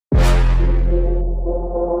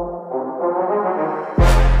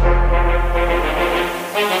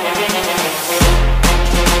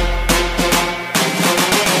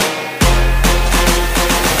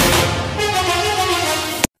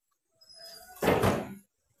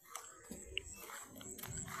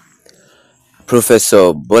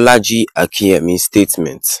Professor Bolaji Akinyemi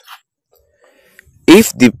statement: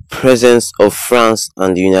 If the presence of France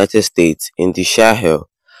and the United States in the Sahel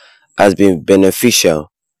has been beneficial,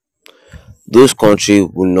 those countries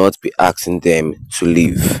will not be asking them to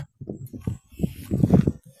leave.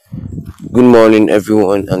 Good morning,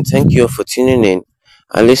 everyone, and thank you for tuning in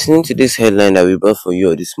and listening to this headline that we brought for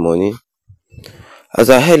you this morning. As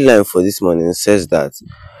our headline for this morning says that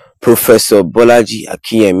Professor Bolaji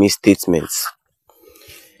Akinyemi statement: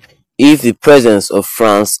 If the presence of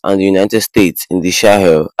France and the United States in the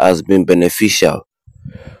Sahel has been beneficial,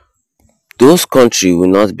 those countries will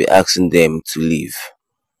not be asking them to leave.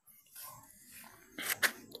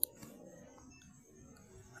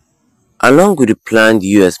 Along with the planned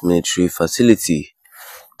U.S. military facility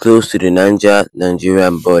close to the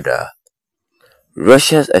Nigerian border,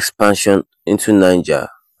 Russia's expansion into Niger,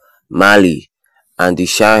 Mali, and the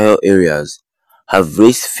Sahel areas have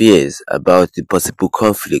raised fears about the possible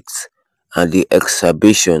conflicts and the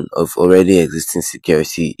exacerbation of already existing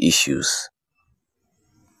security issues.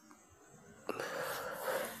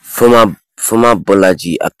 Former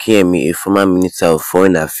Bolaji Akinyemi, a former Minister of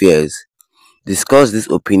Foreign Affairs, discussed this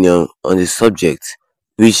opinion on the subject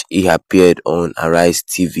which he appeared on Arise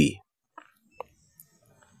TV.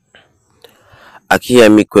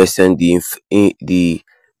 Akinyemi questioned the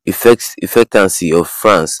effectiveness of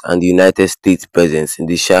France and the United States' presence in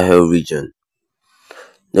the Sahel region,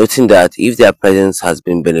 noting that if their presence has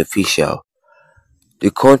been beneficial, the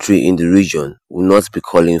country in the region will not be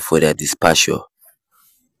calling for their dispatch.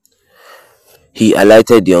 He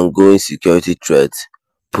highlighted the ongoing security threat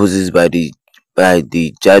posed by the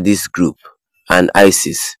jihadist group and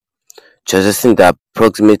ISIS, suggesting that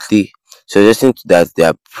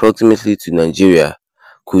their proximity to Nigeria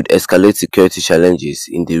could escalate security challenges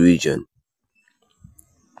in the region.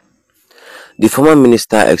 The former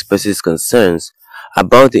minister expresses concerns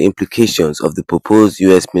about the implications of the proposed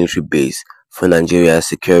U.S. military base for Nigeria's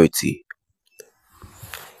security.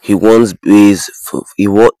 He warns that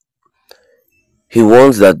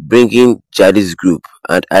bringing jihadist group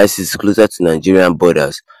and ISIS closer to Nigerian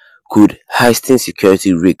borders could heighten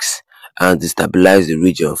security risks and destabilize the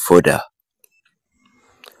region further.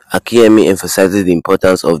 Akinyemi emphasizes the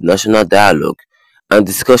importance of national dialogue and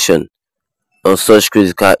discussion on such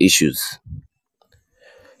critical issues.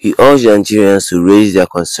 He urged Nigerians to raise their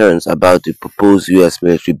concerns about the proposed U.S.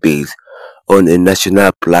 military base on a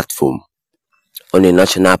national platform.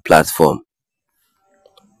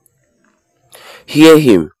 Hear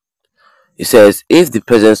him. He says, if the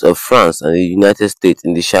presence of France and the United States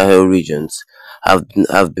in the Sahel regions have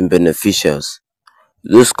been beneficial,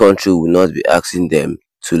 those countries will not be asking them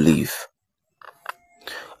to leave.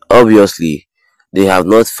 Obviously, they have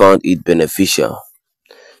not found it beneficial.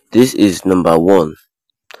 This is number one.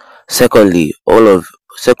 Secondly, all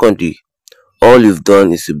you've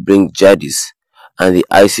done is to bring jihadists and the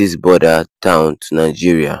ISIS border down to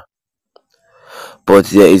Nigeria. But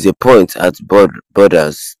there is a point that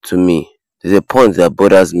bothers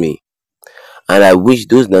me, and I wish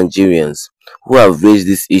those Nigerians who have raised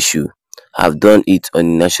this issue have done it on a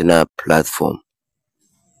national platform.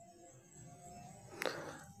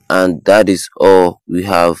 And that is all we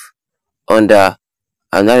have under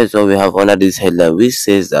this headline, which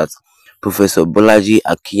says that Professor Bolaji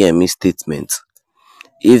Akinyemi's statement: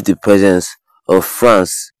 If the presence of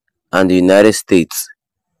France and the United States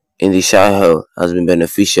in the Sahel has been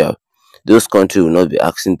beneficial, those countries will not be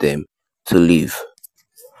asking them to leave.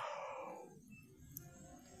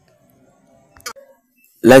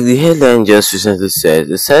 Like the headline just recently said,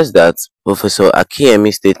 it says that Professor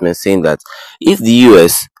Akinyemi's statement saying that if the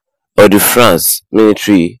US or the France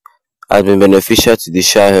military has been beneficial to the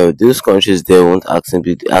Sahel, those countries there won't be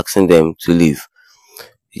asking them to leave.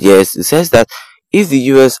 Yes, it says that if the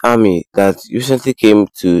US Army that recently came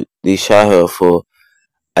to the Sahel for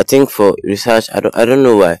research, I don't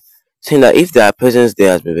know why, saying that if their presence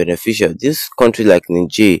there has been beneficial, this country like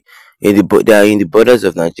Niger, they are in the borders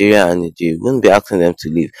of Nigeria and Niger, won't be asking them to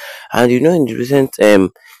leave. And in the recent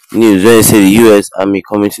news, when they say the US Army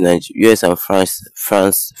coming to Nigeria, US and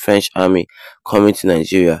French Army coming to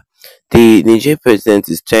Nigeria, the Niger president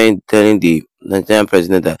is telling the Nigerian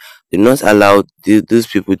president that they not allow those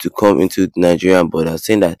people to come into the Nigerian border,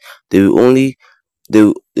 saying that they will only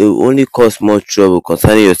cause more trouble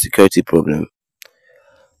concerning your security problem,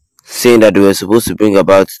 saying that they were supposed to bring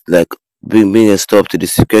a stop to the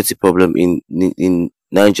security problem in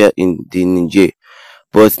Niger,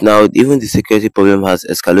 but now even the security problem has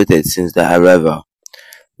escalated since their arrival.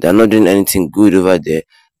 They are not doing anything good over there.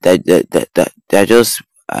 They're just,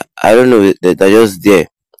 I don't know, they're just there.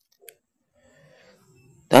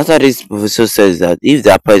 That's why this professor says that if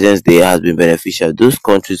their presence there has been beneficial, those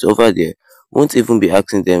countries over there won't even be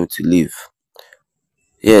asking them to leave.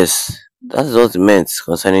 Yes, that's what it meant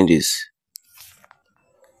concerning this.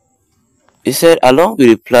 He said, along with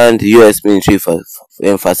the planned US military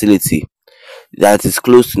facility that is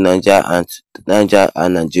close to Niger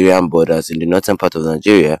and Nigerian borders in the northern part of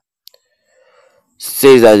Nigeria,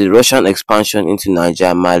 says that the Russian expansion into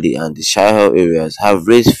Niger, Mali, and the Sahel areas have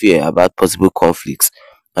raised fear about possible conflicts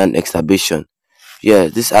and extraction. Yeah,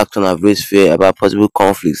 this action have raised fear about possible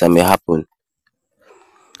conflicts that may happen.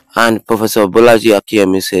 And Professor Bolaji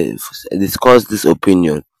Akinyemi discussed this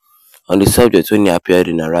opinion on the subject when he appeared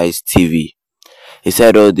in Arise TV. He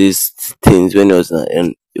said all these things when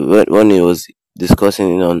he was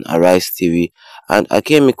discussing it on Arise TV, and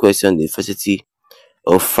Akinyemi questioned the efficacy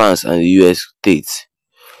of France and the US states.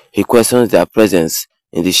 He questions their presence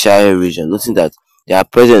in the Sahel region, noting that their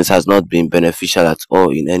presence has not been beneficial at all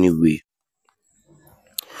in any way,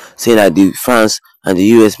 saying that the France and the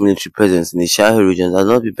US military presence in the Sahel region has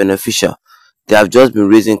not been beneficial. They have just been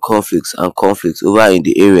raising conflicts over in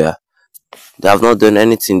the area. They have not done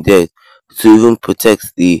anything there to even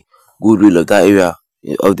protect the goodwill of that area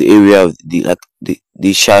of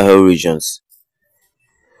the Sahel regions.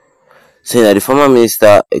 Saying that the former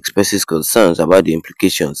minister expresses concerns about the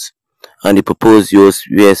implications and the proposed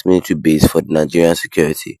US military base for the Nigerian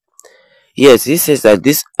security. Yes, he says that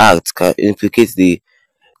this act can implicate the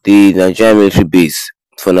Nigerian military base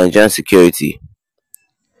for Nigerian security.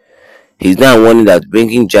 He's now warning that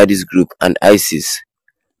bringing jihadist group and ISIS,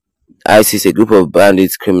 a group of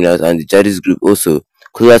bandits, criminals, and the jihadist group also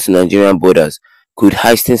closer to Nigerian borders, could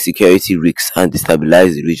heighten security risks and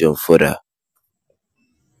destabilize the region further.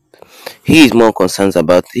 He is more concerned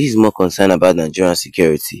about Nigerian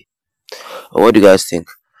security. What do you guys think?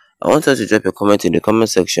 I want you to drop your comment in the comment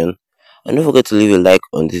section, and don't forget to leave a like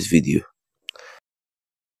on this video.